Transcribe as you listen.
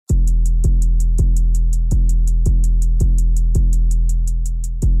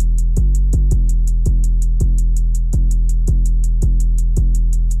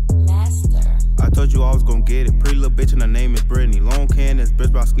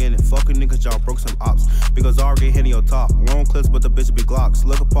about skinning. Fucking niggas, y'all broke some ops. Because all get hit in your top. Long clips, but the bitch be Glocks.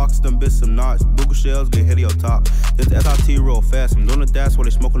 Look at pockets, them bitch some knots. Bugle shells get hit in your top. This SIT real fast. I'm doing the dash while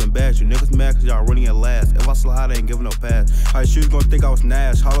they smoking them bags. You niggas mad cause y'all running at last. If I slide, I ain't giving no pass. How you gonna think I was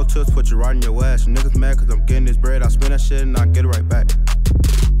Nash? Hollow tips put you right in your ass. You niggas mad cause I'm getting this bread. I spend that shit and I get it right back.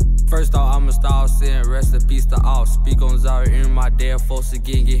 First off, I'ma start saying rest in peace to Opps. Speak on Zara in my dead folks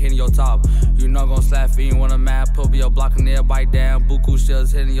again, get hit in your top. You not gon' slap in when a man put your block and everybody down. Buku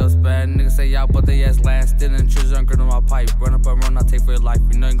shells hitting your span. Niggas say y'all but they ass land. Still in church, I'm on my pipe. Run up and run, I take for your life.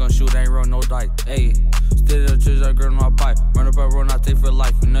 You know you gon' shoot, I ain't roll no dice. Ayy, still in the church, I'm on my pipe. Run up and run, I take for your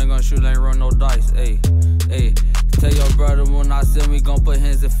life. You know you gon' shoot, I ain't roll no dice. Ayy, ayy. Tell your brother when I see me, gon' put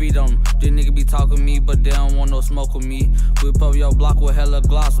hands and feet on him. These niggas be talking to me, but they don't want no smoke with me. We pop your block with hella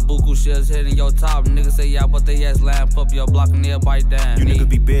gloss. Buku shells hitting your top. Niggas say yeah, but they ass land. Pop your block and everybody down. You niggas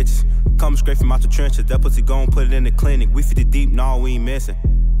be bitches. Come straight from out the trenches. That pussy gon' put it in the clinic. We 50 deep, nah, we ain't missing.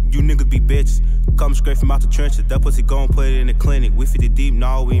 You niggas be bitches. Come straight from out the trenches. That pussy gon' put it in the clinic. We 50 deep,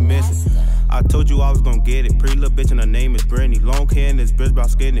 nah, we ain't missing. I told you I was gon' get it. Pretty little bitch and her name is Brittany. Long hair and this bitch about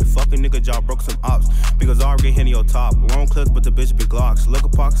skinning it. Fucking nigga, y'all broke some ops. Because all get hit in your top. Long clips, but the bitch be Glocks. Look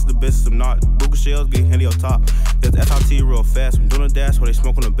at pockets, the bitch some knots. Bugle shells get hit in your top. This SIT real fast. I'm doing the dash while they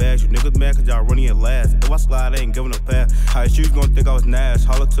smoking the bags. You niggas mad cause y'all running at last. If I slide, I ain't giving no pass. How you gonna think I was Nash?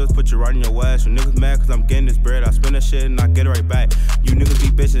 Hollow tips put you right in your ass. You niggas mad cause I'm getting this bread. I spend that shit and I get it right back. You niggas be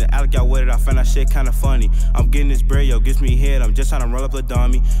bitching and act like y'all with it. I find that shit kinda funny. I'm getting this bread, yo, gets me head. I'm just trying to roll up a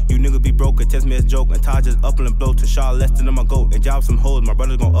dummy. You niggas be broke and test me as joke. And Ty just up and blow to shot less than I'ma go. And job some hoes, my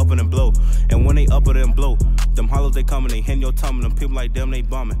brothers gon' up and blow. And when they up it and blow, them hollows they coming, they hitting your tummy. Them people like them, they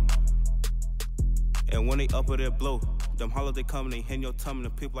bumming. And when they up it and blow, them hollows they coming, they hitting your tummy.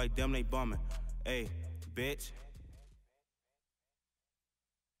 Them people like them, they bumming. Hey, bitch.